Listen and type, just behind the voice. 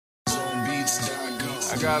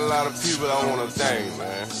I got a lot of people I wanna thank,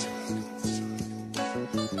 man.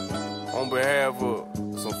 On behalf of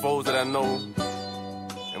some folks that I know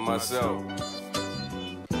and myself.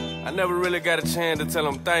 I never really got a chance to tell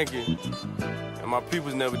them thank you, and my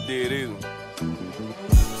peoples never did either.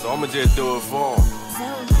 So I'ma just do it for them.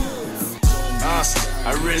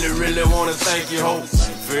 I really wanna thank you, ho,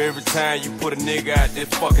 for every time you put a nigga out this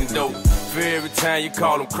fucking dope. For every time you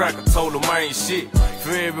call him cracker, told him I ain't shit.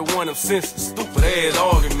 For every one of them senseless, stupid ass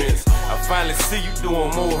arguments. I finally see you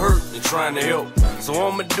doing more hurt than trying to help. So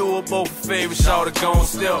I'ma do it both for favor, shout to gon'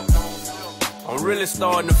 step. I'm really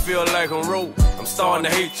starting to feel like I'm Droe. I'm starting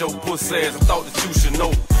to hate your pussy ass, I thought that you should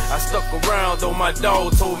know. I stuck around though my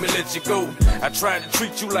dog told me let you go. I tried to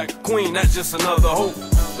treat you like a queen, not just another hoe.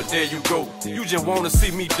 But there you go, you just wanna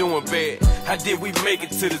see me doing bad. How did we make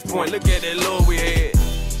it to this point? Look at that love we had.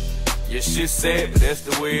 Yeah, shit's sad, but that's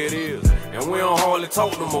the way it is. And we don't hardly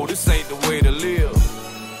talk no more, this ain't the way to live.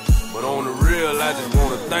 But on the real, I just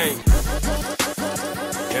wanna thank you.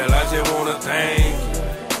 Hell, I just wanna thank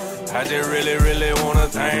you. I just really wanna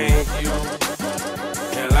thank you.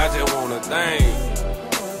 Hell, I just wanna thank you.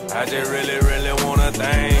 I just really wanna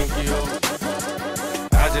thank you.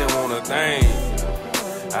 I just wanna thank you.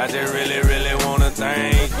 I just really wanna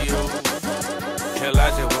thank you. Hell, I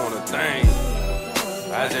just wanna thank you.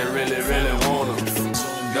 I just really wanna.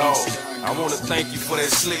 Dawg, I wanna thank you for that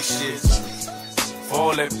slick shit. For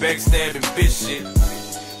all that backstabbing bitch shit.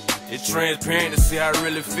 It's transparent to see how I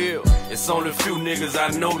really feel. It's only a few niggas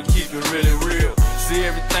I know to keep it really real. See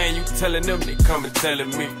everything you telling them, they come and telling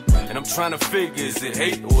me. And I'm trying to figure, is it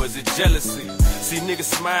hate or is it jealousy? See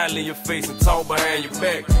niggas smile in your face and talk behind your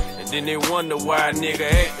back. And then they wonder why a nigga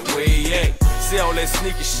act the way he act. See all that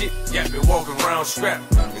sneaky shit, got me walking around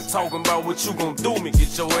strapped. And talking about what you gon' do me,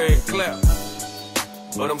 get your ass clapped.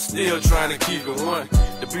 But I'm still trying to keep it one.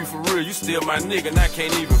 To be for real, you still my nigga and I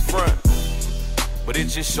can't even front. But it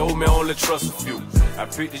just showed me only trust a few. I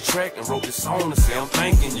picked the track and wrote this song to say I'm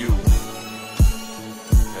thanking you.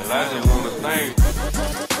 Hell, I just wanna thank you.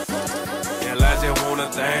 Hell, I just wanna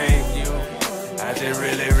thank you. I just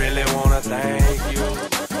really wanna thank you.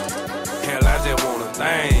 Hell, I just wanna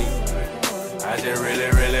thank you. I just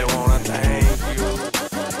really wanna thank you.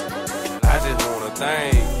 I just wanna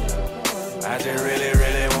thank you. I just really